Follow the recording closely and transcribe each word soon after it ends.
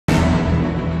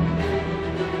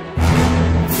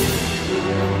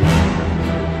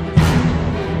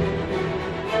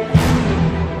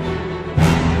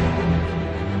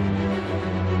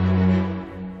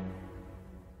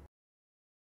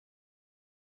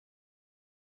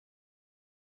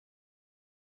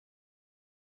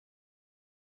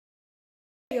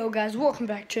Yo guys, welcome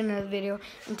back to another video,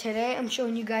 and today I'm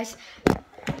showing you guys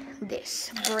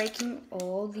this, breaking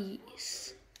all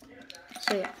these.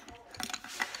 So yeah,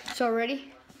 so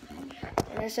ready?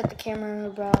 I'm gonna set the camera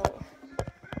about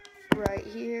right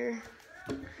here.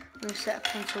 I'm gonna set a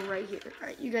pencil right here.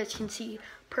 Alright, you guys can see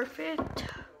perfect.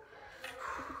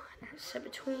 Set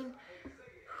between.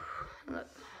 Look.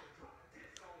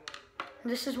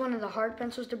 This is one of the hard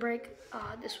pencils to break.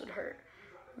 This would hurt.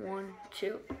 1,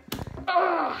 2.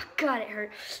 Oh, God, it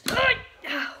hurt.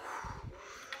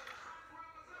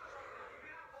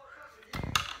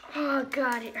 Oh,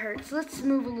 God, it hurts. Let's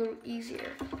move a little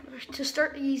easier. To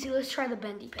start easy, let's try the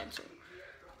bendy pencil.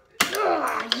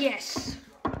 Oh, yes.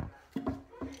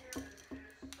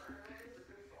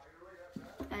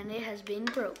 And it has been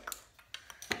broke.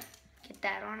 Get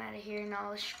that on out of here.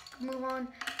 Now let's move on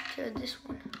to this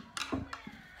one.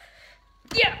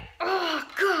 Yeah. Oh,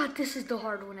 God, this is the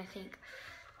hard one, I think.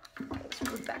 Let's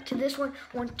move back to this one.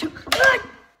 1, 2.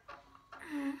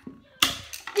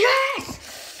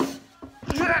 Yes!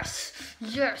 Yes!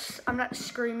 Yes! I'm not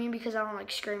screaming because I don't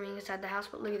like screaming inside the house,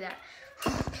 but look at that.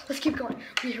 Let's keep going.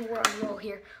 We're on a roll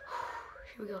here.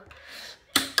 Here we go.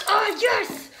 Oh,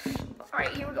 yes! All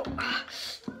right, here we go.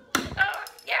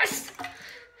 Yes!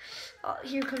 Oh,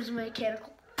 here comes the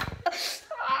mechanical.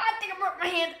 I think I broke my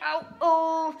hand. Ow.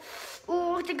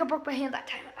 Oh, I think I broke my hand that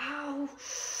time. Ow.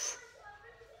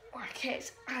 Okay,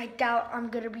 so I doubt I'm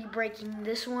going to be breaking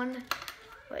this one.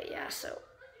 But yeah, so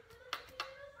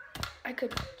I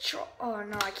could try. Oh,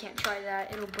 no, I can't try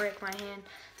that. It'll break my hand.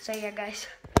 So yeah, guys,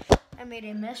 I made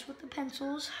a mess with the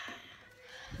pencils.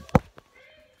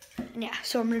 And yeah,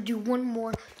 so I'm going to do one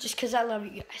more just because I love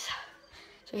you guys.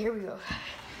 So here we go.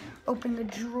 Open the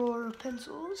drawer of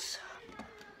pencils.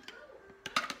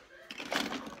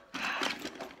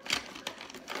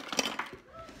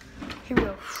 Here we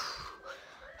go.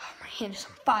 Oh, my hand is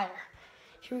on fire.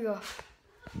 Here we go.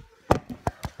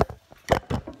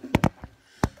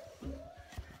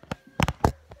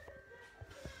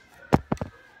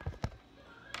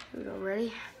 Here we go.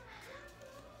 Ready?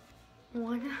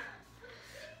 1,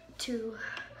 2.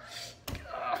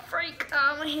 Oh, freak.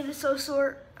 Oh, my hand is so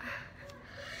sore.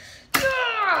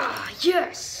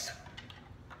 Yes!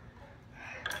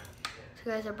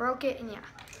 So guys, I broke it, and yeah.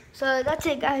 So that's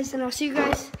it, guys, and I'll see you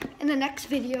guys in the next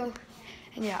video.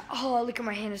 And yeah, oh, look at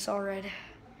my hand, it's all red.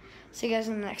 See you guys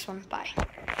in the next one. Bye.